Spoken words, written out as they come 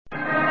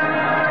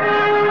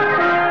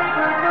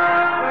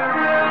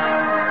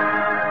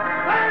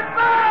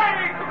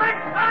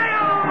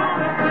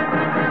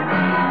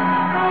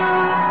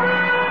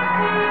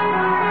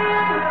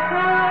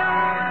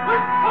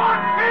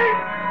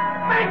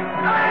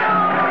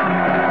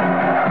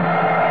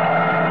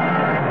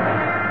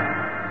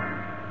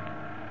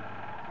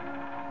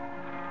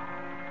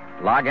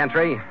Log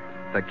entry,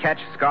 the ketch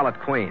Scarlet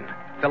Queen,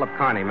 Philip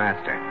Carney,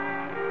 master.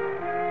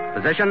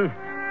 Position,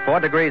 4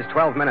 degrees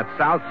 12 minutes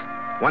south,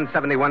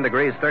 171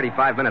 degrees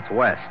 35 minutes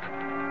west.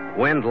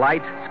 Wind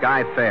light,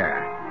 sky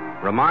fair.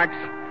 Remarks,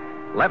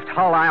 left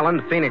Hull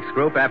Island Phoenix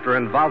Group after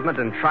involvement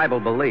in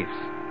tribal beliefs.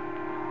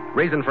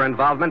 Reason for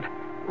involvement,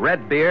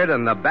 red beard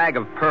and the bag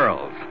of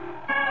pearls.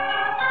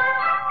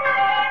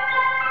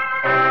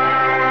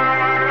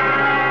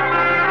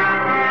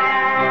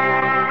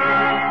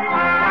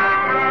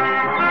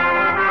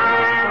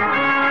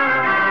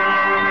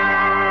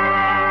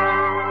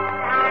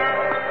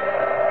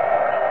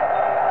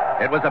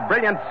 It was a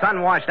brilliant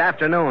sun-washed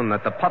afternoon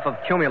that the puff of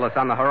cumulus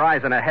on the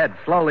horizon ahead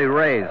slowly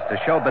raised to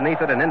show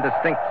beneath it an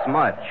indistinct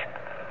smudge.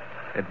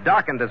 It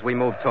darkened as we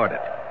moved toward it,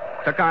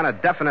 took on a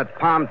definite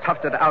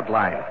palm-tufted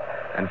outline,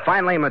 and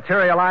finally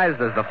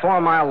materialized as the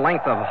 4-mile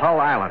length of Hull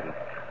Island.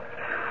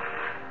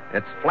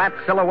 Its flat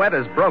silhouette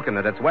is broken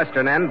at its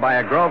western end by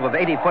a grove of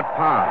 80-foot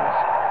palms,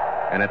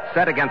 and it's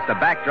set against a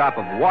backdrop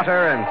of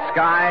water and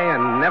sky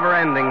and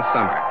never-ending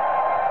summer.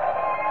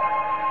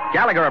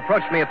 Gallagher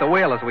approached me at the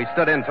wheel as we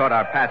stood in toward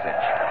our passage.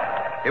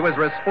 He was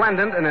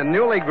resplendent in a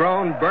newly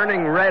grown,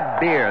 burning red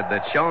beard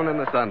that shone in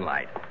the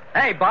sunlight.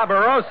 Hey,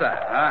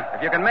 Barbarossa,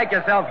 if you can make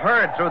yourself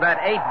heard through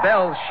that 8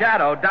 bells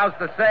shadow, douse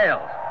the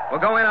sails.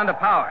 We'll go in under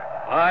power.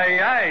 Aye,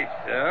 aye,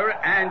 sir,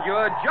 and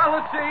your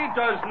jealousy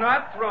does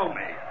not throw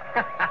me.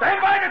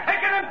 Stand by to take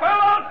it and fill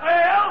all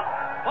sail.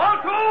 All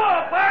to,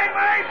 or by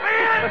my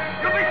beard,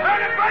 you'll be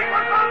turning right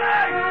for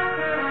Sunday.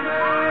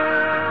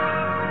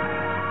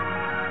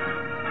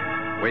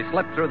 We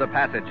slipped through the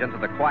passage into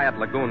the quiet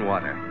lagoon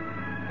water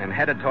and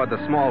headed toward the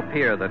small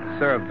pier that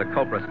served the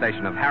Copra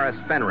station of Harris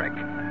Fenrick,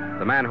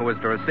 the man who was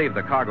to receive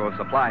the cargo of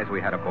supplies we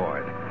had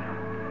aboard.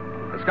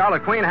 The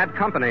Scarlet Queen had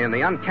company in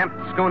the unkempt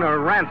schooner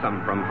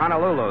Ransom from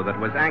Honolulu that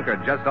was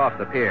anchored just off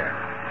the pier.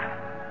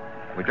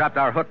 We dropped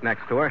our hook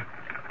next to her,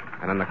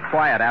 and in the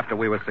quiet after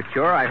we were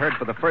secure, I heard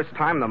for the first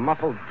time the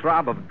muffled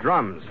throb of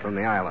drums from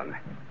the island.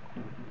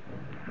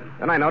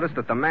 Then I noticed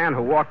that the man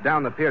who walked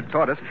down the pier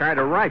toward us carried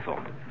a rifle.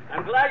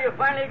 I'm glad you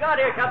finally got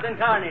here, Captain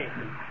Carney.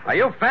 Are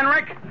you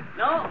Fenrick?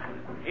 No,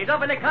 he's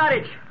up in the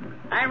cottage.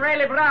 I'm Ray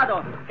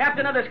Librado,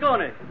 captain of the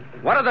schooner.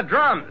 What are the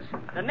drums?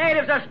 The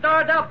natives are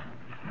stored up.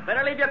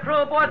 Better leave your crew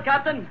aboard,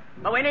 Captain,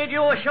 but we need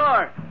you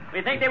ashore.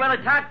 We think they will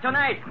attack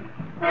tonight.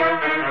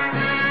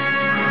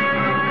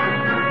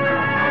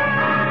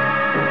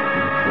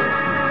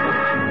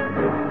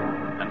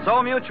 And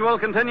so Mutual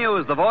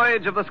continues The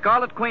Voyage of the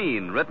Scarlet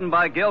Queen, written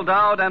by Gil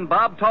Dowd and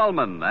Bob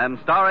Tallman, and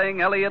starring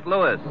Elliott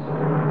Lewis.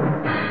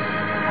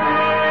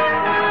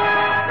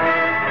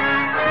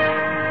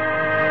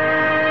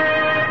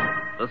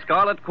 The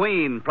Scarlet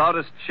Queen,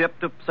 proudest ship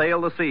to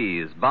sail the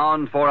seas,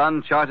 bound for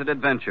uncharted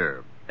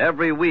adventure.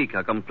 Every week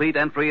a complete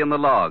entry in the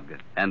log,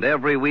 and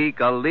every week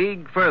a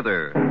league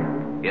further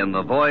in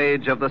The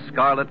Voyage of the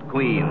Scarlet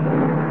Queen.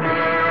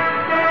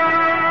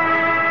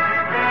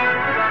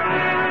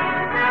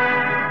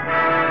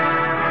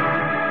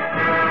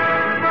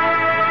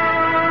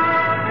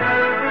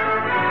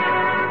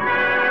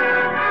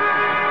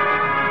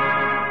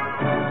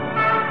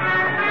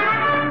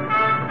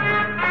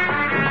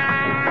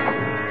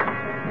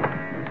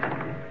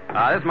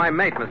 This is my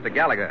mate, Mr.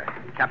 Gallagher,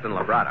 Captain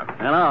Librado.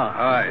 Hello.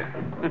 Aye.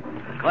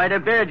 Quite a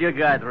beard you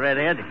got,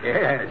 Redhead.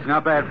 Yeah, it's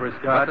not bad for a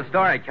start. What's the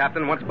story,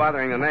 Captain? What's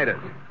bothering the natives?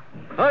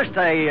 First,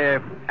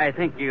 I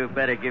think you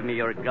better give me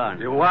your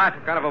gun. You what?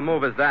 What kind of a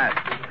move is that?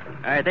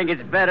 I think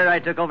it's better I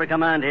took over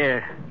command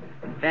here.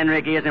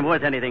 Fenrick, he isn't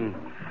worth anything.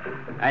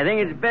 I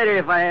think it's better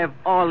if I have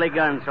all the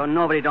guns so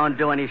nobody don't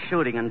do any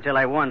shooting until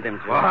I want them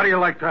to. Well, how do you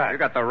like that? You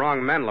got the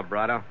wrong men,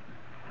 Librado.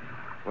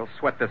 We'll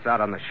sweat this out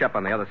on the ship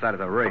on the other side of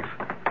the reef.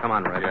 Come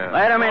on, Red. Yeah.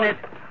 Wait a minute.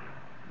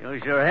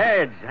 Use your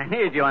heads. I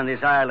need you on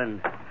this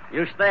island.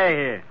 You stay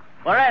here.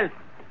 Or else.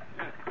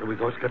 Here we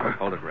go, Skipper.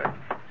 Hold it, Red.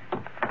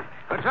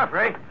 What's up,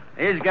 Ray?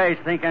 These guys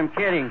think I'm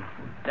kidding.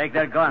 Take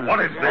their guns. What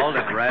is this? Hold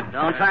it, Red.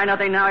 Don't try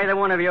nothing now, either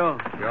one of you.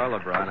 Sure,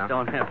 Librado.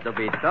 Don't have to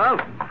be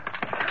tough.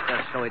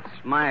 Just so it's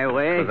my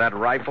way. With that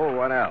rifle,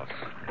 what else?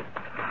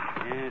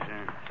 Yes,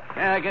 sir.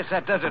 Yeah, I guess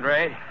that does it,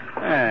 Ray.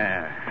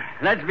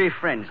 Let's be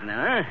friends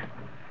now, huh?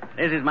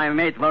 This is my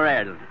mate,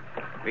 Morel.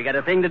 We got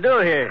a thing to do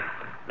here.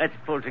 Let's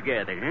pull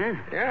together, huh?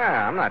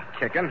 Yeah, I'm not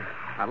kicking.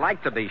 I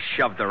like to be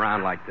shoved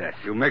around like this.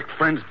 You make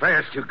friends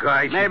fast, you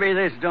guys. Maybe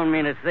this don't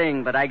mean a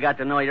thing, but I got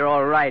to know you're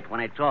all right when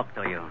I talk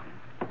to you.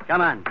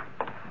 Come on.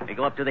 We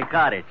go up to the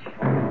cottage.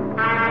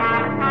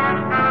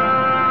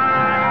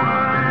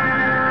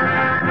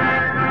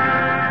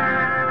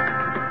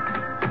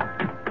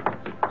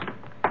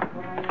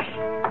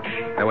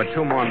 There were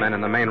 2 more men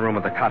in the main room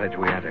of the cottage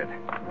we entered.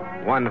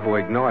 One who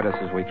ignored us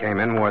as we came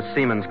in wore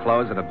seaman's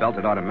clothes and a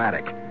belted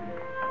automatic.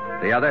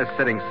 The other,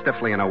 sitting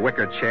stiffly in a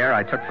wicker chair,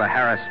 I took for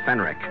Harris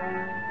Fenrick,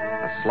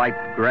 a slight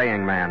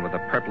graying man with a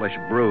purplish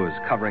bruise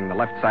covering the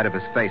left side of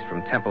his face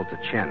from temple to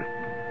chin,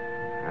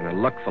 and a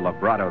look full of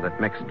bravado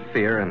that mixed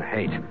fear and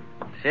hate.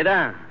 Sit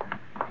down.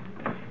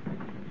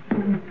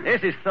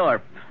 This is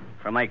Thorpe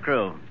from my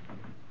crew,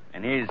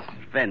 and he's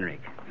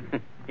Fenrick.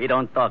 He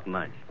don't talk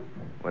much.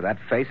 With that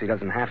face, he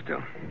doesn't have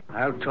to.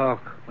 I'll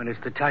talk when it's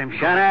the time.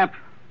 Shut up.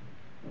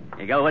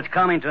 You got what's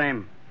coming to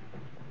him.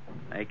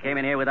 I came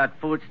in here without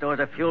food stores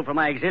or fuel for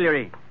my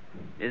auxiliary.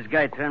 This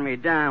guy turned me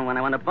down when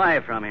I want to buy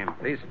from him.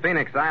 These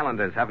Phoenix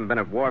Islanders haven't been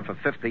at war for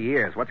 50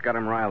 years. What's got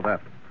him riled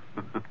up?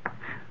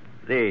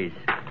 These.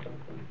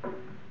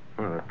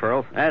 Oh, the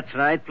pearls? That's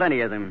right,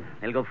 plenty of them.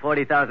 They'll go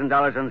 $40,000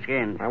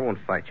 unscanned. I won't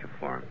fight you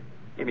for him.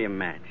 Give me a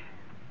match.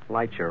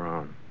 Light your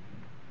own.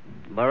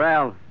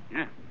 Burrell.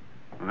 Yeah.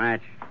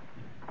 Match.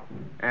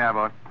 Yeah,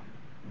 boy.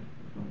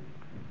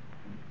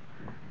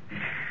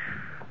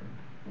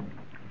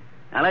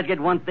 Now, let's get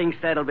one thing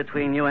settled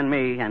between you and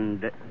me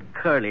and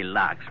Curly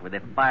Locks with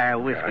the fire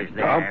whiskers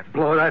there. Don't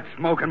blow that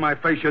smoke in my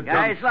face, you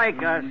Guys dumb...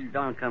 like us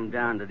don't come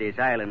down to these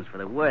islands for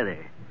the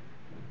weather.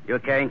 You're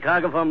carrying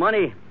cargo for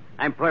money.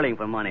 I'm pearling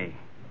for money.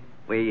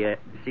 We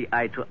see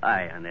eye to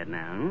eye on that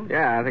now. Hmm?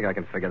 Yeah, I think I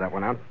can figure that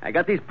one out. I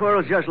got these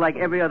pearls just like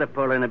every other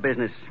pearler in the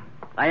business.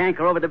 I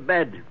anchor over the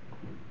bed.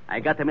 I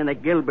got them in the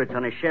Gilberts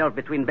on a shelf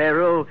between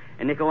Beru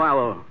and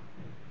Nicaragua.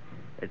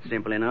 It's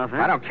simple enough, huh?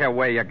 I don't care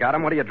where you got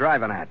them. What are you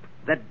driving at?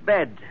 That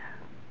bed.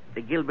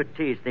 The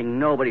Gilbertese think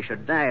nobody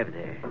should dive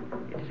there.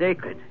 It's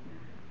sacred.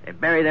 They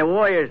bury their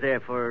warriors there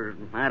for,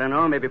 I don't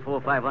know, maybe 400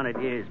 or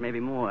 500 years, maybe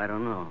more, I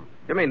don't know.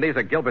 You mean these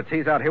are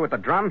Gilbertese out here with the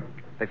drum?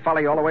 They follow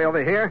you all the way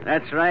over here?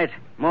 That's right.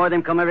 More of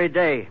them come every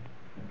day.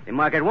 The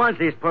market wants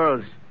these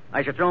pearls.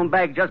 I should throw them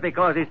back just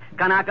because these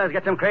Kanakas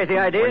get some crazy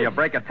ideas. When you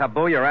break a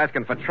taboo, you're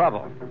asking for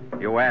trouble.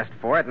 You asked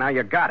for it, now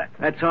you got it.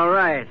 That's all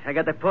right. I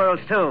got the pearls,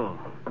 too.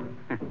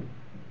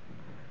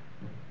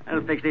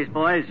 I'll fix these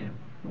boys.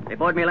 They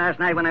boarded me last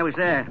night when I was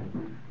there.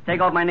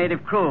 Take off my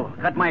native crew,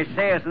 cut my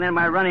sails and then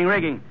my running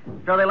rigging.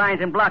 Throw the lines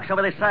in blocks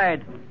over the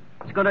side.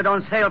 It's going to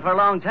don't sail for a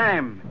long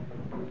time.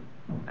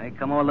 I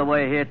come all the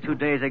way here 2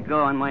 days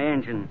ago on my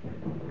engine.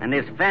 And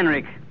this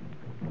Fenric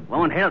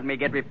won't help me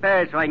get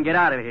repaired so I can get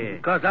out of here.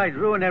 Because I'd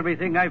ruin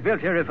everything I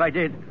built here if I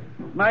did.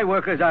 My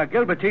workers are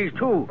Gilbertese,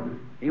 too.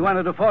 He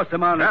wanted to force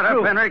them on the crew. Shut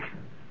up, Henrik.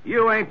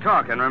 You ain't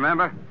talking,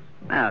 remember?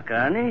 Now,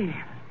 Carney,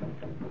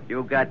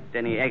 you got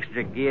any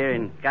extra gear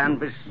and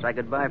canvas I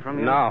could buy from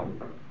you? No.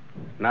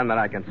 None that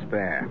I can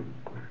spare.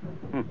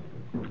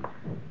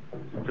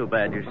 Too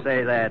bad you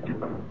say that.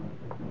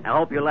 I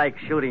hope you like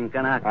shooting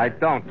Kanaka. I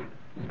don't.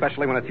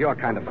 Especially when it's your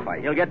kind of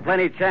fight. You'll get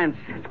plenty chance.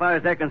 As far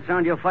as they're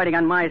concerned, you're fighting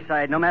on my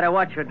side, no matter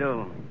what you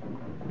do.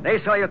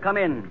 They saw you come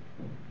in.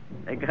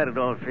 They got it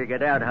all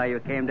figured out how you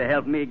came to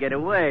help me get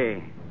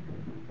away.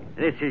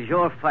 This is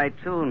your fight,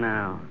 too,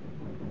 now.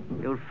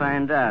 You'll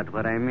find out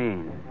what I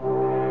mean.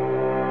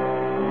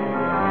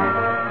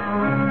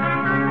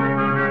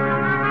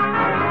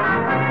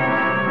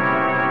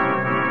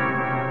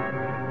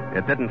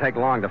 It didn't take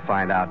long to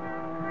find out.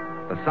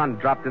 The sun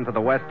dropped into the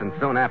west, and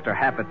soon after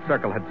half its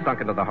circle had sunk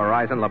into the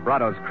horizon,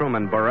 Labrado's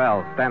crewman,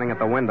 Burrell, standing at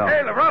the window,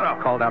 Hey,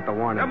 Labrado. called out the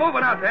warning. They're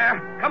moving out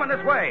there. Coming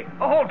this way.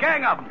 A whole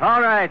gang of them.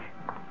 All right.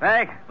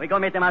 Back. We go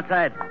meet them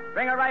outside.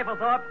 Bring a rifle,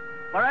 Thorpe.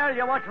 Burrell,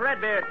 you watch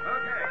Redbeard.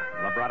 Okay.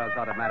 Labrado's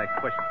automatic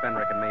pushed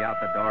Fenric and me out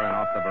the door and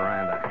off the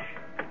veranda.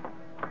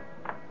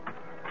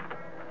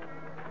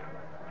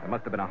 There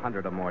must have been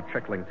 100 or more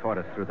trickling toward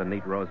us through the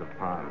neat rows of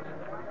palms.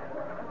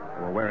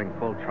 They were wearing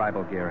full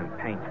tribal gear and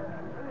paint,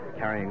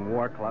 carrying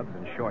war clubs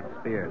and short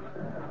spears.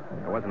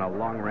 There wasn't a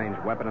long-range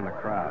weapon in the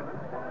crowd.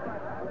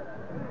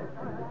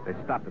 They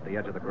stopped at the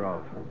edge of the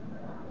grove.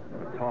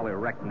 A tall,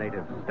 erect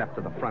native stepped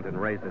to the front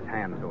and raised his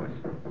hand to us.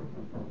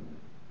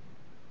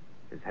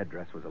 His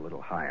headdress was a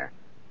little higher,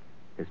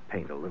 his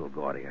paint a little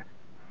gaudier,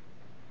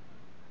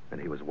 and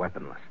he was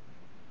weaponless.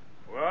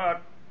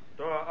 What?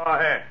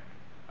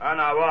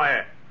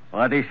 Anawahe.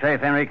 What'd he say,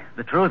 Fenric?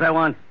 The truth I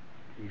want.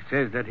 He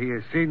says that he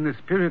has seen the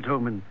spirit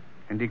omen,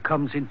 and he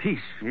comes in peace.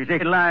 He's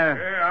a liar.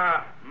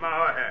 Ea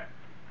maohe.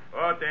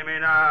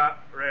 Otimina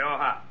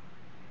reoha.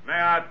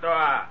 Mea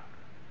toa.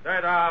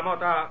 Teda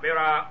mota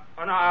bira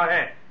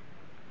anahe.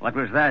 What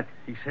was that?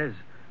 He says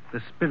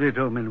the spirit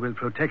omen will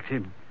protect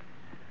him.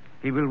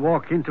 He will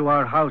walk into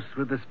our house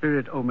with the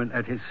spirit omen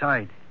at his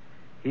side.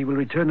 He will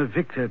return a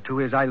victor to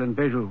his island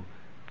Beru,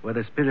 where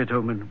the spirit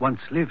omen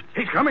once lived.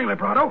 He's coming,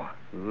 Lebrado.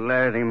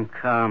 Let him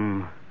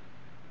come.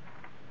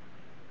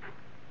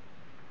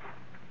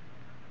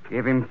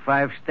 Give him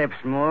 5 steps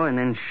more and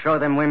then show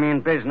them we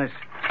mean business.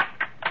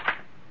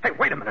 Hey,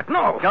 wait a minute.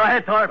 No. Go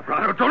ahead, Thorpe.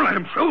 Lebrado, don't let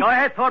him shoot. Go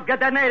ahead, Thorpe. Get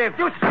that native.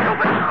 You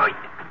stupid.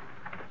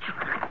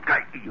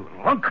 You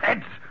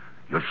lunkheads.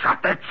 You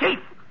shot the chief.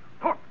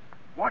 Look,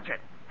 watch it.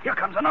 Here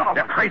comes another one.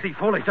 That crazy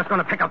fool is just going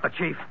to pick out the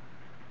chief.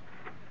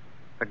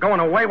 They're going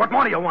away. What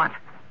more do you want?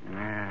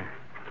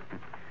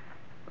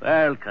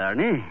 Well,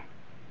 Carney,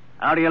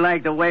 how do you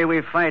like the way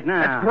we fight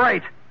now? That's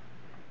great.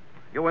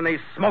 You and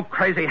these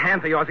smoke-crazy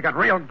hands of yours have got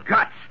real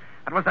guts.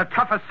 That was a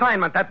tough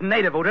assignment, that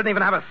native who didn't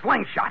even have a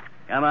slingshot.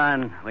 Come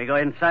on. We go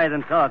inside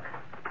and talk.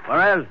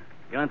 Burrell,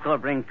 you and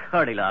Thorpe bring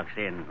Curly Locks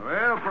in.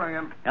 We'll bring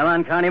him. Come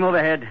on, Carney, move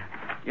ahead.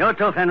 You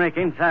too, Fenric,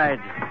 inside.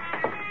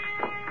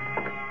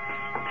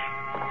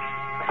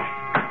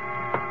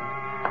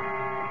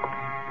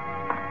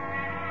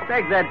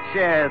 Take that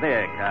chair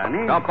there,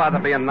 Carney. Don't bother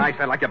being nice.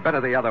 I like you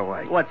better the other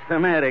way. What's the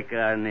matter,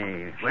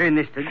 Carney? We're in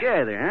this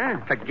together,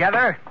 huh?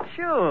 Together?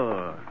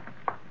 Sure.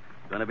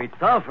 It's going to be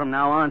tough from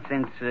now on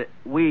since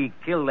we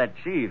killed that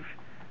chief.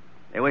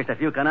 They waste a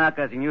few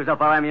Kanakas and use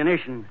up our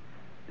ammunition.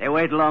 They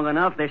wait long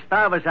enough, they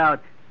starve us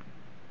out.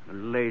 The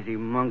lazy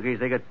monkeys,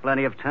 they got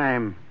plenty of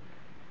time.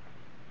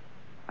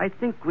 I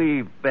think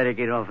we better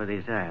get off of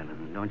this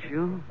island, don't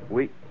you?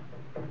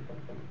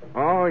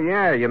 Oh,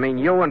 yeah. You mean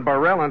you and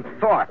Burrell and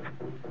Thorpe.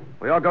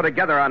 We all go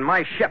together on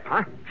my ship,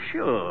 huh?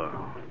 Sure.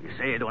 You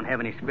say you don't have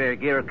any spare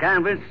gear or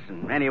canvas.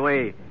 And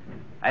anyway,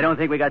 I don't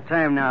think we got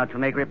time now to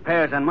make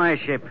repairs on my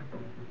ship.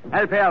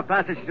 I'll pay our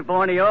passage to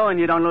Borneo, and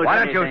you don't lose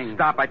anything. Why don't you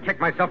stop? I'd kick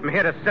myself from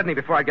here to Sydney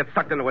before I get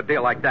sucked into a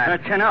deal like that.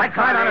 That's enough, I'd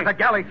sign on Connie. as a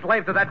galley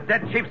slave to that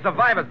dead chief's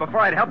survivors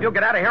before I'd help you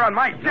get out of here on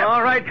my ship.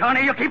 All right,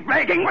 Connie, you keep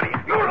begging.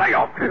 You lay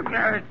off.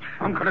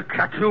 I'm going to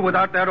catch you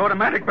without that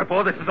automatic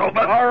before this is over.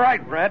 All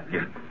right, Red.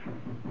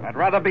 I'd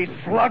rather be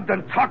slugged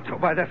than talked to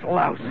by this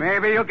louse.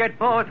 Maybe you'll get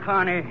both,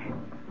 Connie.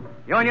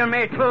 You and your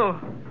mate, too.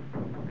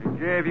 I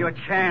gave you a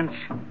chance.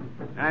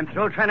 I'm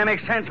through trying to make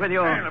sense with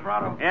you. Hey,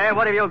 Lebrato. Yeah,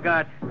 what have you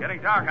got?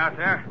 Getting dark out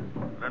there.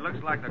 But it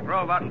looks like the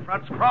grove out in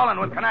front's crawling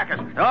with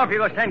Kanakas. Stop, you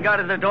go stand guard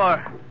at the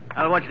door.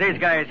 I'll watch these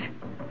guys.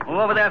 Move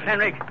over there,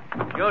 Fenric.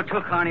 You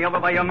too, Connie, over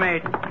by your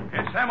mate.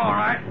 It's them, all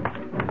right.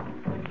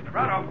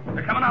 Lebrato,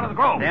 they're coming out of the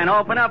grove. Then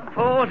open up,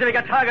 fools, if you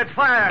got targets,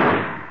 fire.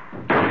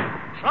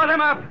 Slow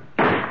them up.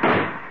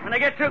 When they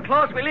get too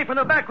close, we leave from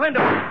the back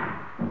window.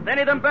 If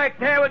any of them back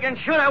there, we can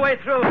shoot our way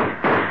through.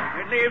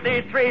 We'd leave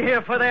these three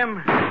here for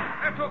them.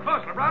 They're too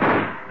close,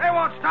 Lebrato. They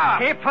won't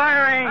stop. Keep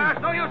firing.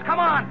 It's no use. Come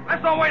on.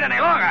 Let's don't wait any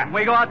longer.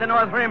 We go out the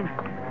North Rim.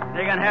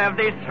 They can have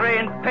these three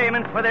in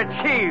payment for their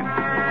chief.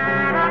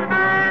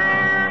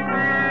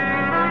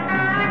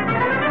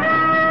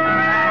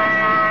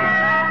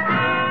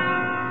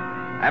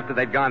 After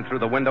they'd gone through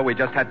the window, we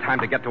just had time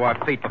to get to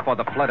our feet before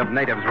the flood of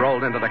natives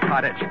rolled into the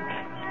cottage.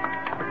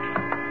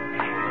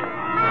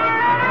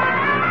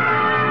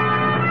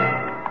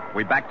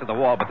 We backed to the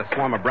wall, but the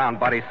swarm of brown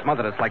bodies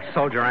smothered us like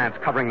soldier ants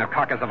covering the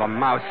carcass of a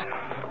mouse.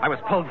 I was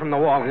pulled from the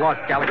wall and lost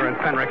Gallagher and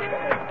Fenric.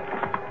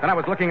 Then I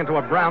was looking into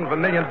a brown,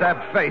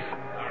 vermilion-dabbed face.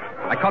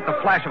 I caught the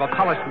flash of a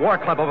polished war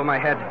club over my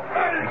head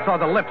and saw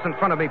the lips in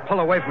front of me pull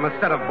away from a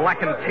set of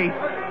blackened teeth.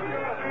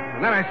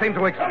 And then I seemed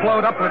to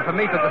explode upward to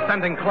meet the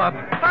descending club.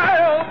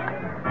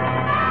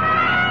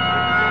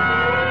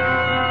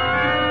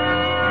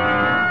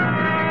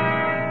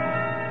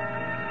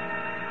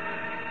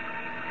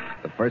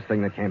 The first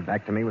thing that came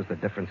back to me was the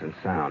difference in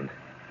sound.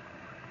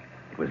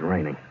 It was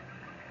raining.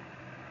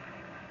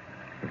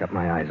 I got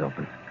my eyes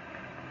open.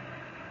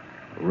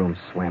 The room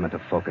swam into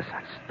focus.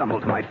 I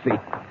stumbled to my feet.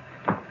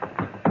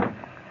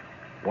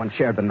 One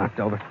chair had been knocked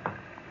over.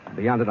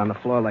 Beyond it on the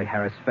floor lay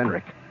Harris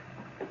Fenric.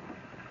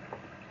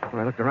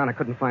 When I looked around, I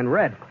couldn't find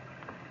Red.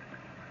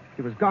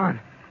 He was gone.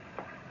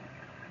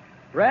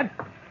 Red?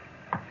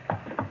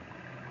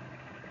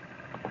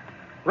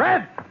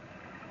 Red!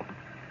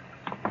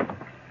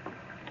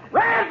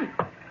 Red!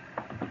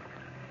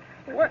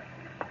 What?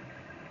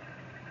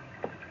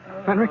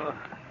 Fenric?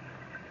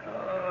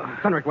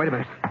 Fenric, wait a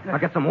minute. I'll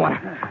get some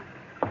water.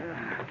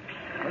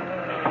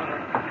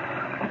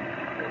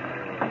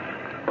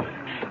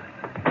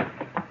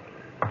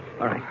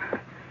 All right.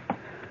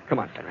 Come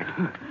on,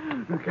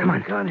 Fenric. Come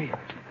on, Connie.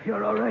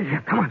 You're all right.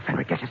 Yeah, come on,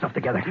 Fenric. Get yourself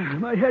together.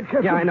 My head,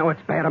 Captain. Yeah, I know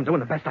it's bad. I'm doing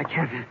the best I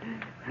can.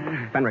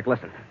 Fenric,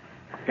 listen.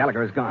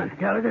 Gallagher is gone.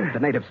 Gallagher? The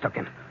natives took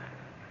him.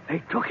 They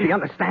took Do him. you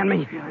understand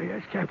me?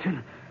 Yes,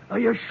 Captain. Are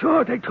you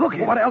sure they took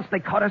him? What else? They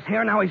caught us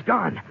here. Now he's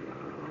gone.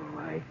 Oh,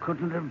 I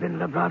couldn't have been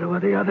Lebrato or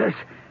the others.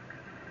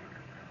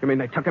 You mean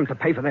they took him to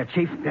pay for their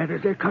chief? That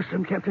is their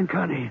custom, Captain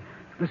Connie.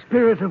 The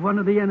spirit of one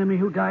of the enemy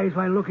who dies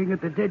while looking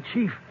at the dead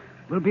chief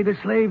will be the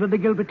slave of the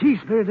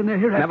Gilbertese spirit in their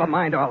hereafter. Never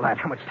mind all that.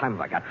 How much time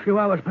have I got? A few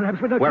hours, perhaps,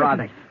 but not... Where are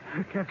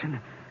Captain.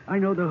 Captain, I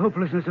know the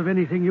hopelessness of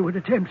anything you would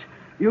attempt.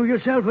 You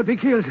yourself would be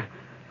killed.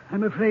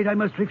 I'm afraid I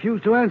must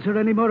refuse to answer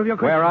any more of your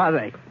questions. Where are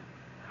they?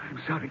 I'm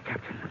sorry,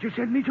 Captain. Would you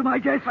send me to my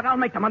death? But I'll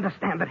make them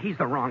understand that he's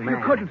the wrong man.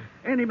 You couldn't.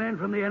 Any man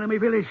from the enemy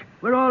village.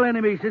 We're all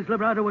enemies since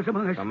Lebrato was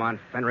among us. Come on,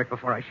 Fenric,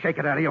 before I shake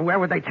it out of you. Where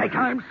would they take him?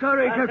 I'm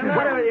sorry, Captain. What's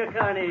the matter with you,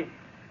 Connie?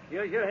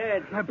 Use your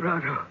head.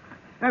 Lebrato,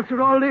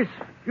 after all this,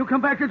 you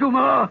come back to do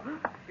more.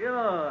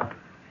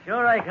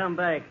 Sure I come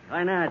back.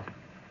 Why not?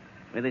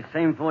 With the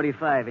same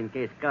 45 in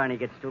case Carney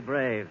gets too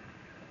brave.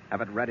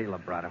 Have it ready,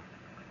 Lebrato.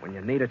 When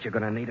you need it, you're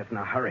going to need it in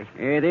a hurry.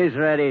 It is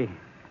ready.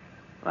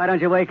 Why don't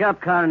you wake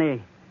up,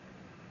 Carney?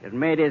 Your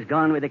mate is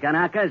gone with the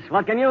Kanakas.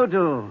 What can you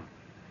do?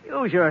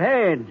 Use your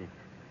head.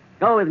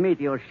 Go with me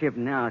to your ship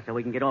now so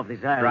we can get off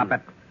this island. Drop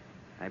it.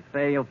 I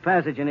pay your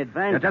passage in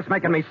advance. You're just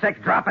making me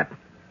sick. Drop it.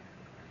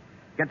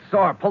 Get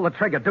sore. Pull the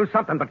trigger. Do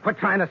something, but quit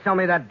trying to sell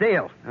me that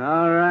deal.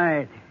 All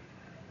right.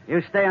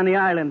 You stay on the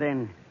island,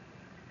 then.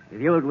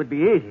 With you, it would be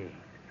easy.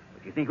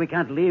 But you think we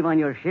can't leave on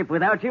your ship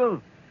without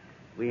you?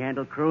 We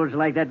handled crews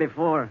like that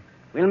before.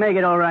 We'll make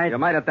it all right. You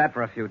might at that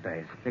for a few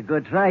days. It's a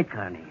good try,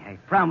 Connie. I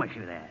promise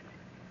you that.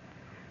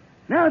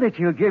 Now that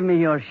you give me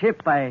your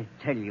ship, I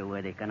tell you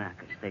where the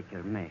Kanakas take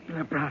your mate.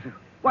 Lebrato,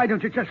 why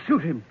don't you just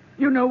shoot him?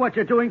 You know what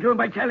you're doing to him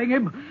by telling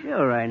him.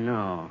 Sure, I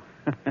know.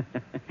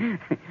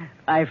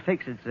 I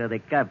fix it so the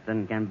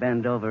captain can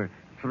bend over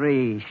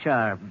 3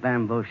 sharp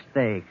bamboo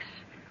stakes.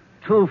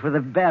 2 for the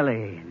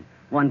belly and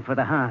 1 for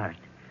the heart.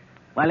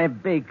 While a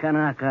big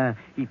Kanaka,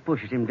 he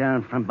pushes him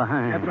down from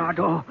behind.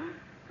 Lebrato.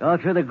 Go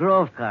through the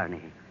grove,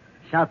 Carney.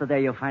 South of there,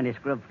 you'll find a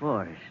scrub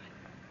forest.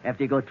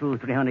 After you go through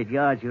 300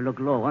 yards, you look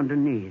low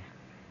underneath.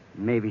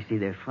 Maybe see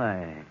their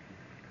fire.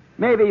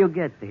 Maybe you'll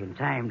get there in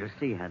time to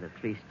see how the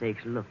 3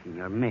 stakes look in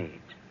your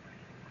mate.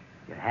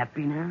 You're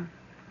happy now?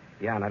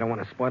 Yeah, and I don't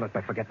want to spoil it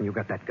by forgetting you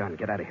got that gun.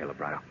 Get out of here,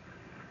 Lebrato.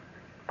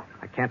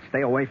 I can't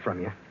stay away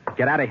from you.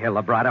 Get out of here,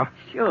 Lebrato.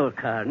 Sure,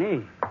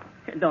 Carney.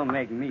 It don't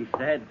make me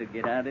sad to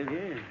get out of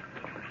here.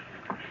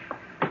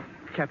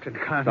 Captain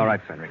Carney. It's all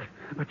right, Fenric.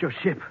 But your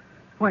ship.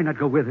 Why not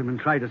go with him and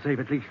try to save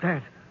at least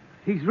that?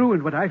 He's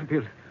ruined what I've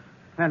built.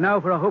 And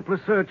now for a hopeless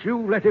search, you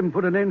let him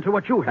put an end to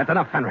what you have. That's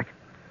enough, Fenric.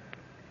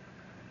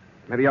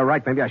 Maybe you're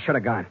right. Maybe I should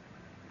have gone.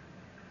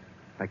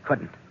 I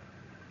couldn't.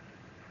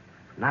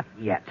 Not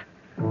yet.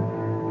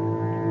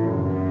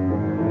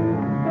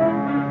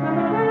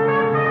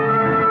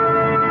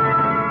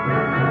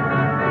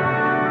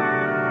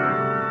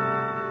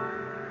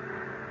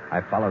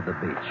 I followed the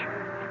beach.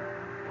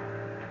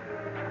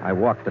 I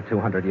walked the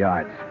 200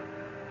 yards.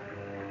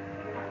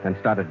 Then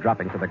started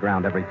dropping to the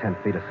ground every 10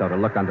 feet or so to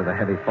look under the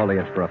heavy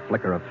foliage for a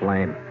flicker of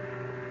flame.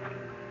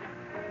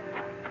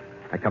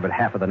 I covered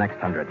half of the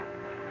next 100.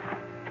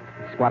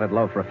 Squatted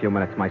low for a few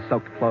minutes, my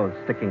soaked clothes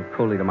sticking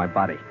coolly to my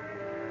body.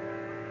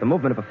 The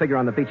movement of a figure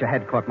on the beach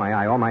ahead caught my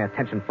eye, all my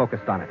attention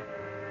focused on it.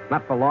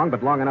 Not for long,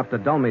 but long enough to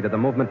dull me to the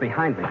movement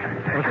behind me.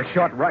 There was a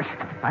short rush.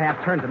 I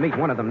half turned to meet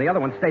one of them. The other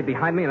one stayed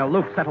behind me, and a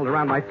loop settled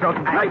around my throat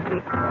and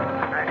tightened.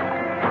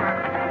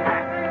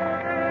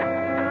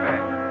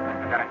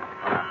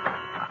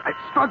 I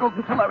struggled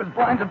until I was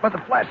blinded by the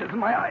flashes in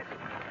my eyes.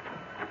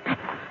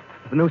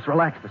 The noose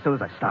relaxed as soon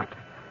as I stopped.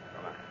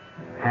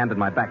 A hand in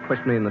my back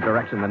pushed me in the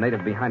direction the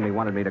native behind me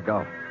wanted me to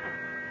go.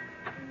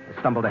 I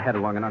stumbled ahead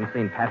along an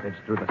unseen passage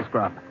through the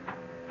scrub.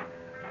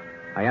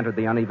 I entered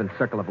the uneven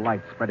circle of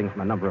light spreading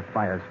from a number of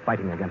fires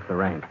fighting against the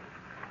rain.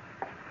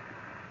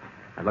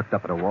 I looked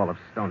up at a wall of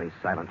stony,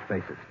 silent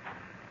faces.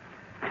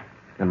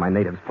 Then my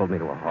natives pulled me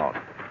to a halt.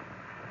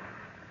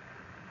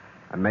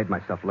 I made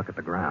myself look at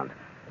the ground.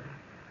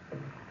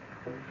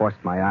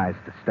 Forced my eyes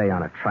to stay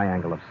on a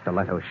triangle of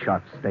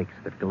stiletto-sharp stakes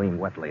that gleamed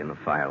wetly in the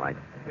firelight.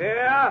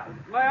 Yeah,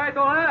 my eyes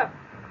don't have.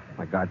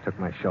 My guard took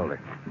my shoulder.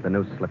 The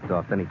noose slipped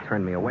off. Then he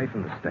turned me away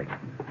from the stake.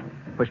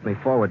 Pushed me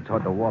forward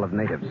toward the wall of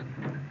natives.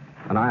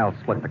 An aisle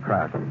split the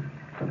crowd.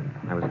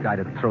 I was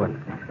guided through it.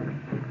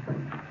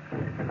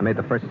 I made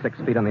the first 6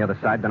 feet on the other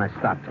side, then I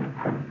stopped.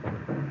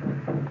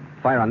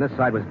 Fire on this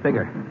side was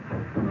bigger.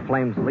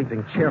 Flames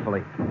leaping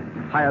cheerfully,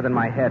 higher than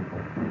my head,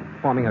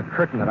 forming a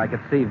curtain that I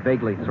could see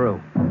vaguely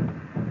through.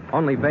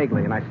 Only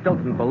vaguely, and I still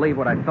didn't believe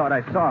what I thought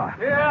I saw.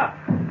 Yeah.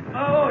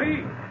 Oh,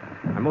 he.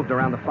 I moved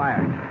around the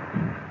fire.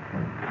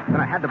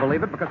 Then I had to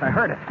believe it because I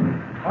heard it.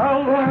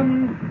 Tell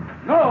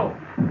them no.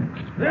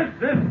 This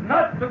is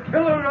not the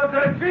killer of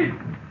their chief.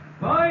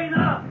 Why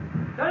not?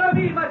 Tell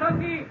me,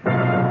 Matangi.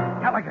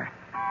 Gallagher.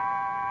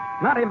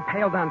 Not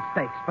impaled on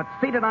stakes, but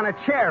seated on a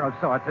chair of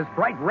sorts, his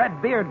bright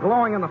red beard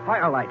glowing in the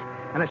firelight,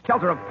 and a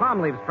shelter of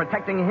palm leaves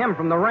protecting him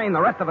from the rain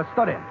the rest of us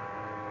stood in.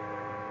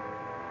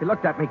 He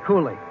looked at me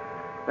coolly,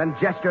 then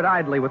gestured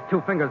idly with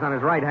 2 fingers on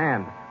his right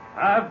hand.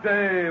 Have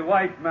the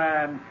white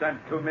man sent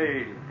to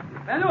me.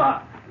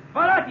 Menua,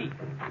 Marathi.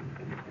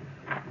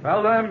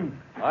 Tell them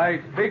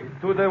I speak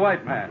to the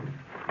white man.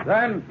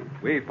 Then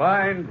we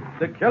find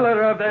the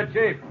killer of their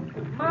chief.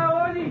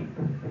 Maori.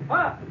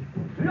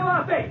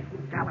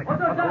 Gallagher,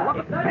 for the love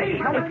of hey,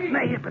 Alex,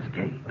 nay, if it's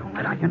gay. Don't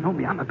let on you know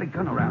me. I'm a big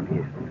gun around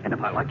here. And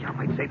if I like you, I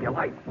might save your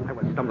life. I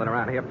was stumbling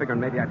around here figuring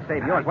maybe I'd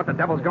save yours. What the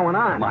devil's going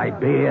on? My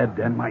beard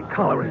and my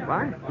coloring.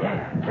 What?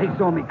 Yeah, they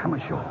saw me come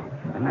ashore.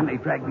 And then they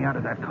dragged me out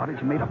of that cottage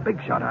and made a big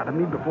shot out of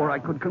me before I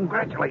could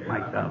congratulate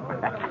myself.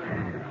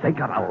 They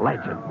got a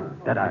legend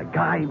that a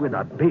guy with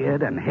a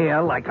beard and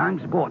hair like I'm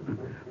sporting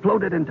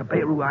floated into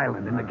Beirut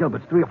Island in the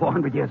Gilberts 300 or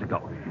 400 years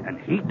ago. And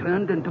he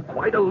turned into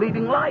quite a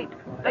leading light.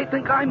 They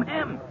think I'm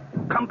him.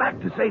 Come back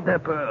to save their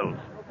pearls.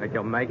 Think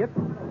you'll make it?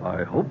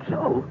 I hope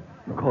so.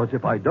 Because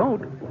if I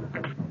don't...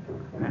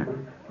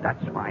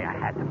 That's why I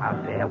had them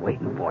out there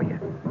waiting for you.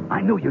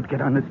 I knew you'd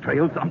get on this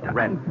trail sometime.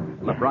 Ren,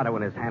 Lebrato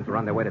and his hands were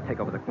on their way to take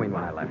over the Queen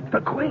when I left.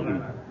 The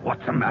Queen?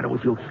 What's the matter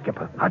with you,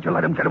 Skipper? How'd you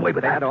let him get away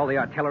with They that? had all the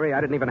artillery.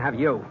 I didn't even have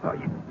you. Oh,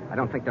 you... I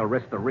don't think they'll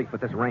risk the reef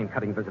with this rain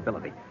cutting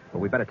visibility. But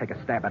we better take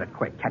a stab at it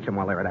quick. Catch them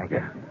while they're at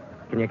anchor.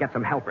 Yeah. Can you get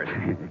some helpers?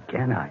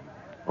 Can I?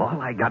 All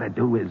I gotta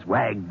do is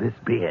wag this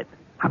beard.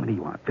 How many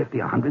you want? 50,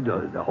 100,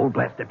 or the whole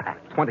blasted pack?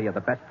 20 of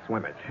the best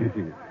swimmers.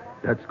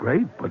 That's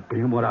great, but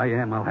being what I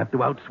am, I'll have to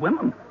outswim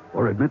them.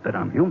 Or admit that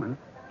I'm human.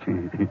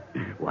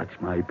 Watch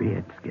my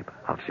beard, Skipper.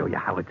 I'll show you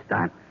how it's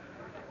done.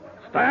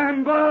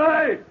 Stand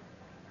by!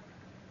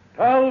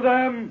 Tell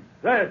them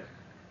this.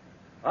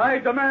 I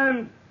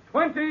demand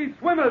 20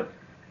 swimmers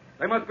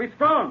They must be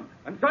strong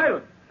and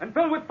silent and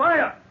filled with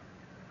fire.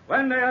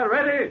 When they are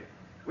ready,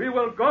 we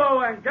will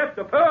go and get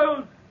the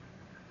pearls,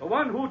 the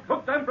one who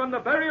took them from the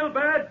burial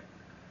bed,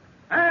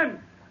 and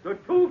the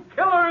 2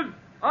 killers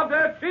of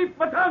their chief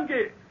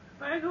Matangi.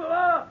 Hey, you're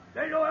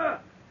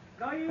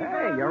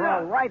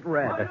all right,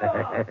 Red.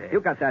 You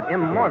got that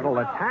immortal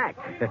attack.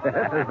 This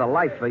is the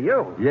life for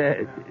you. Yeah,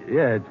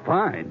 it's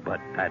fine.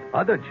 But that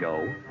other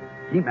Joe,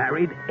 he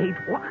married 8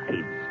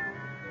 wives.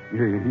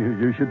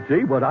 You should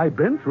see what I've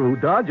been through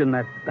dodging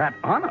that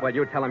honor. Well,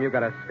 you tell him you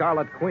got a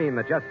Scarlet Queen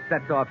that just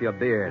sets off your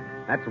beard.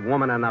 That's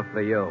woman enough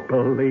for you.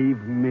 Believe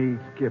me,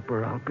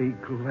 Skipper, I'll be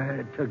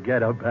glad to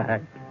get her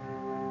back.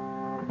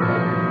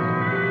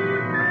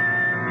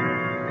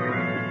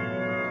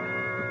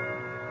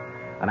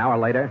 An hour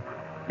later,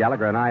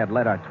 Gallagher and I had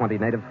led our 20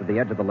 natives to the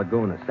edge of the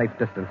lagoon, a safe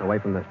distance away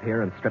from the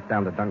pier, and stripped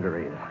down to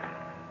dungarees.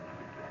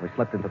 We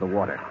slipped into the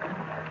water,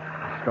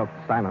 stroked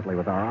silently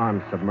with our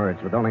arms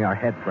submerged, with only our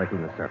heads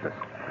breaking the surface.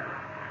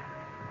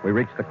 We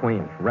reached the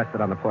Queen,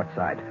 rested on the port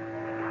side.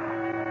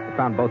 We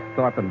found both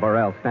Thorpe and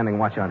Burrell standing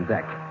watch on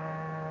deck.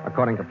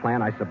 According to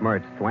plan, I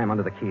submerged, swam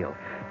under the keel.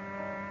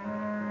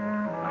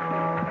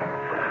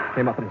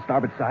 Came up on the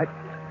starboard side,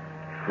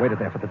 waited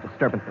there for the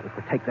disturbance that was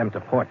to take them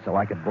to port so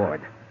I could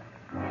board.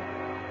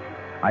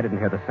 I didn't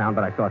hear the sound,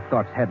 but I saw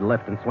Thorpe's head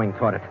lift and swing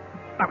toward it.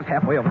 I was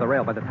halfway over the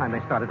rail by the time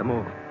they started to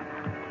move.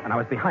 And I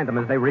was behind them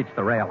as they reached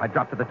the rail. I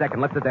dropped to the deck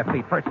and lifted their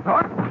feet. First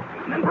Thorpe,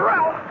 and then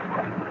Burrell.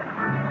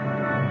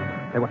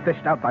 They were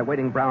fished out by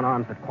waiting brown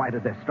arms that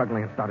quieted their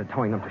struggling and started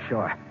towing them to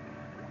shore.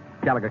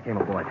 Gallagher came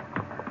aboard.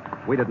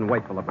 We didn't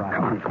wait for Labrado.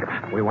 Come on,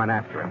 Skipper. We went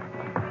after him.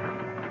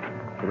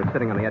 He was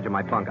sitting on the edge of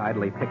my bunk,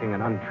 idly picking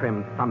an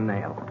untrimmed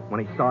thumbnail. When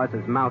he saw us,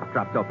 his mouth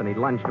dropped open. He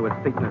lunged to his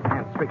feet, and his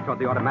hand streaked toward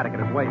the automatic at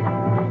his waist.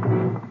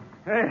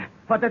 Hey,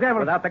 what the devil?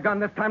 Without the gun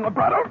this time,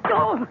 Labrado.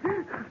 Go!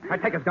 I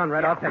take his gun,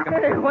 Red. I'll take him.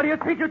 Hey, what do you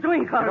think you're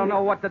doing, Carl? I don't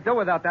know what to do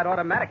without that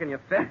automatic in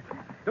your fist.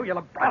 Do you,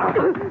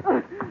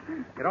 Labrado?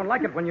 You don't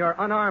like it when you're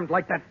unarmed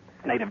like that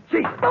native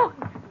chief. Oh,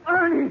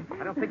 Ernie!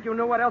 I don't think you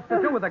knew what else to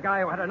do with a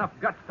guy who had enough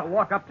guts to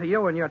walk up to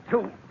you and your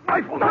 2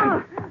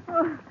 riflemen.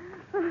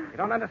 You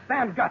don't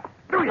understand guts,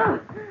 do you?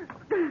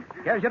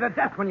 Scares you to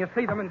death when you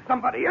see them in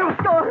somebody else.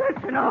 Oh,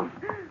 that's enough.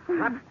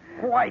 Not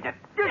quite.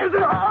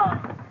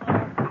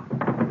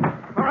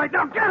 All right,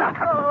 now get up.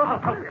 I'll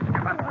help you,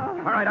 Skipper.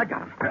 All right, I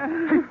got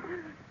him.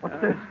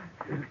 What's this?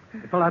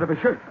 It fell out of his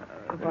shirt.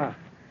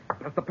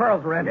 That's the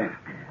pearls, Red.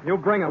 You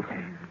bring them.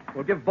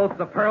 We'll give both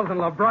the pearls and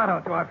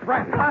Labrado to our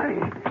friend. Connie,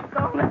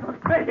 don't let those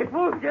crazy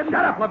fools get me.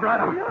 Shut up,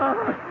 Labrado.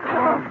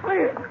 No,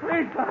 please,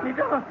 Connie,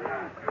 don't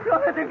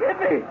let them get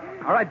me.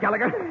 All right,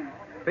 Gallagher.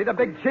 Be the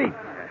big chief.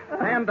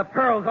 Hand the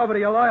pearls over to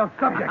your loyal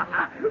subjects.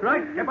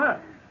 Right, Skipper.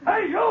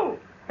 Hey, you!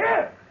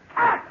 Here!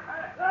 Act!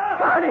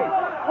 Connie,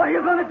 what are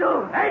you going to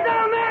do? Hey,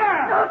 down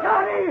there! No,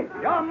 Connie!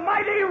 Your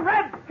mighty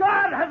red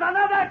god has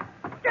another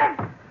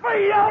gift for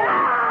you!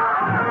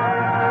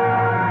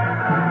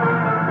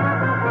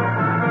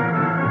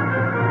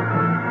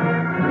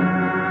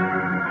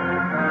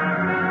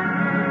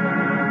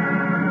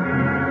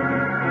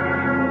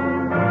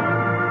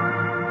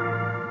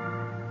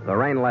 The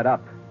rain let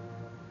up,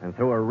 and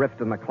through a rift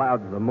in the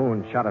clouds, the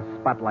moon shot a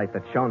spotlight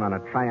that shone on a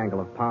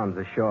triangle of palms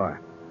ashore.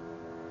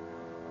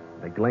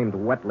 They gleamed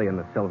wetly in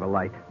the silver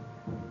light,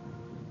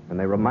 and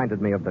they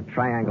reminded me of the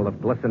triangle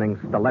of glistening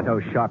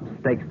stiletto-sharp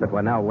stakes that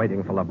were now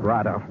waiting for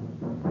Labrado.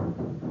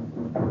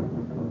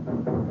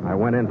 I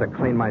went in to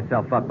clean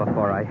myself up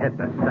before I hit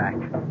the sack.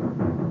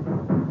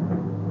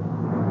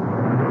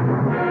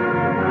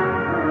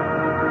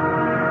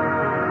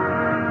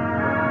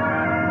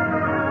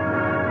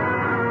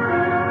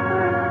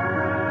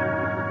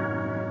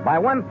 By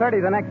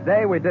 1:30 the next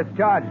day, we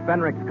discharged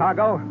Fenrich's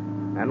cargo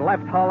and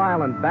left Hull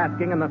Island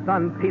basking in the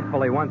sun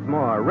peacefully once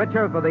more,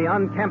 richer for the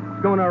unkempt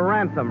schooner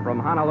Ransom from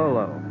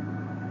Honolulu.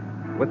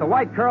 With the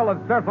white curl of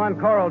surf on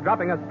coral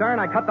dropping astern,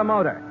 I cut the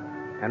motor,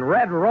 and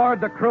Red roared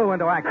the crew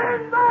into action.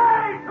 Stand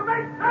by to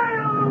make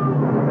sail!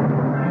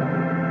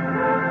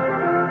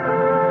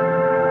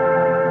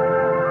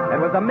 It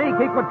was a meek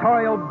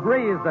equatorial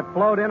breeze that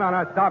flowed in on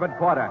our starboard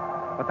quarter,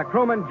 but the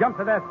crewmen jumped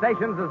to their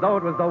stations as though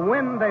it was the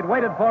wind they'd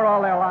waited for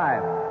all their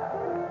lives.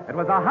 It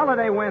was a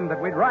holiday wind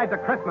that we'd ride to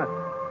Christmas.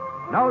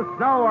 No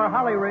snow or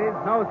holly wreaths,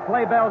 no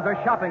sleigh bells or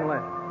shopping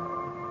lists.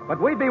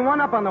 But we'd be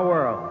one up on the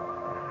world.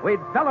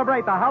 We'd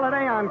celebrate the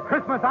holiday on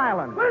Christmas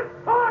Island. With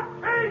port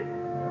sheet,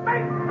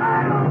 make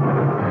sail!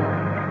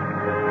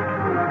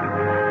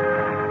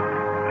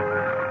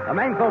 The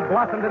mainsail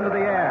blossomed into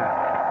the air.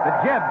 The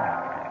jib.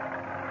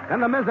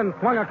 Then the mizzen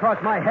swung across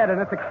my head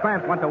and its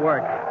expanse went to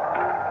work.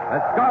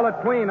 The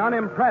Scarlet Queen,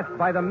 unimpressed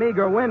by the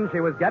meager wind she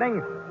was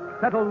getting,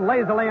 settled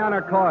lazily on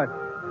her course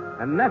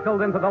and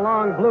nestled into the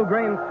long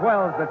blue-green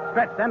swells that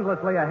stretched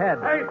endlessly ahead.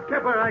 Hey,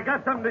 Skipper, I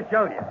got something to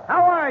show you.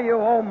 How are you,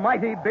 oh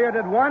mighty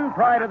bearded one,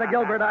 pride of the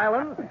Gilbert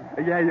Islands?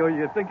 Yeah,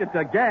 you think it's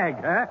a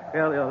gag, huh?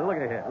 Here, look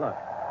at here, look.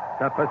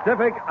 The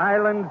Pacific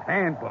Islands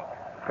Handbook.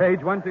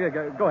 Page 1.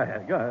 Go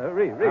ahead.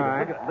 Read it.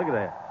 right. Look at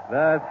that.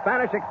 The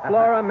Spanish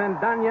explorer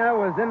Mendaña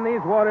was in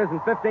these waters in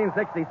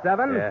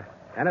 1567. Yeah.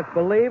 And it's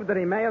believed that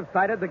he may have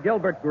sighted the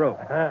Gilbert group.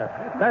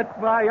 That's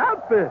my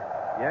outfit.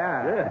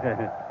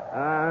 Yeah.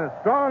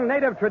 Strong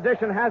native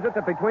tradition has it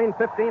that between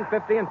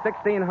 1550 and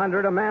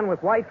 1600, a man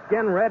with white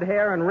skin, red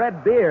hair, and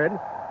red beard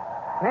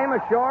came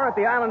ashore at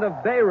the island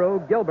of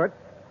Beirut, Gilbert,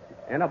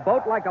 in a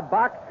boat like a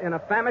box in a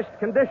famished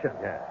condition.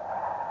 Yeah.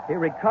 He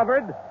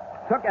recovered,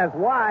 took as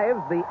wives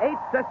the 8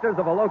 sisters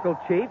of a local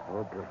chief,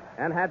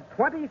 and had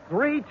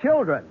 23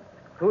 children,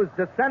 whose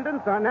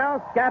descendants are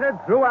now scattered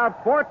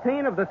throughout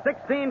 14 of the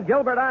 16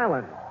 Gilbert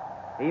Islands.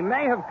 He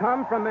may have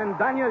come from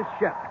Mendaña's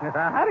ship.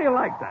 How do you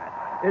like that?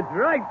 It's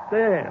right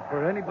there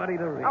for anybody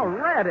to read. Oh,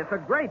 Red, it's a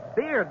great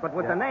beard, but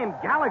with the name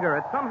Gallagher,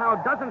 it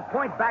somehow doesn't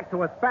point back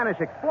to a Spanish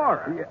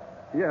explorer.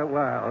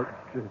 Well,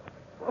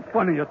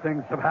 funnier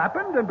things have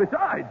happened, and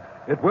besides,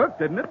 it worked,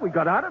 didn't it? We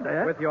got out of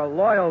there. With your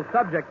loyal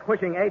subjects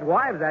pushing 8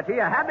 wives at you,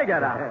 you had to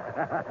get out.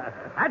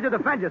 How'd you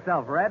defend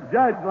yourself, Red?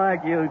 Just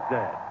like you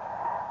said.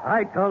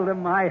 I told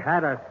him I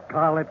had a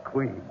Scarlet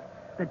Queen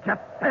that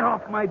just set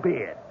off my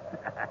beard.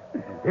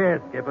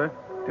 Here, Skipper,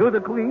 to the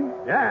Queen.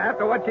 Yeah,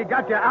 after what she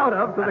got you out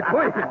of, to the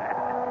Queen.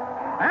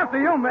 After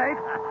you, mate.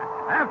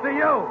 After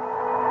you.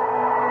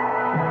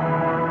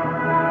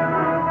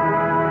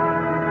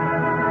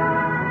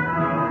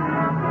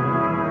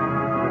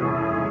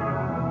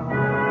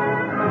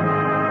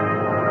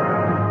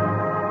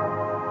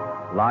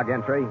 Log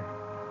entry,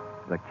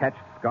 the Ketch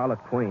Scarlet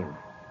Queen,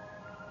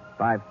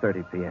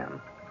 5:30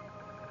 p.m.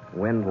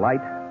 Wind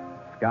light,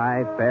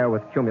 sky fair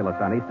with cumulus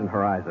on eastern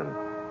horizon.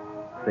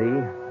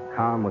 Sea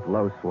calm with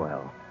low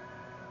swell.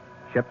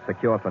 Ship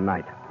secure for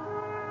night.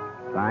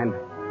 Signed,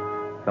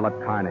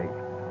 Philip Carnegie,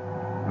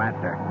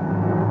 Master.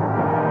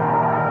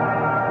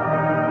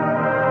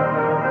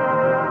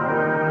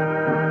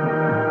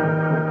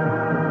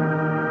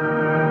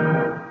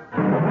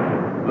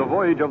 The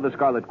voyage of the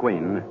Scarlet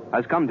Queen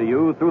has come to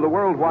you through the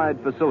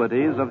worldwide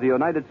facilities of the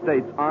United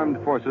States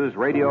Armed Forces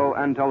Radio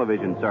and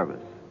Television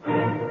Service.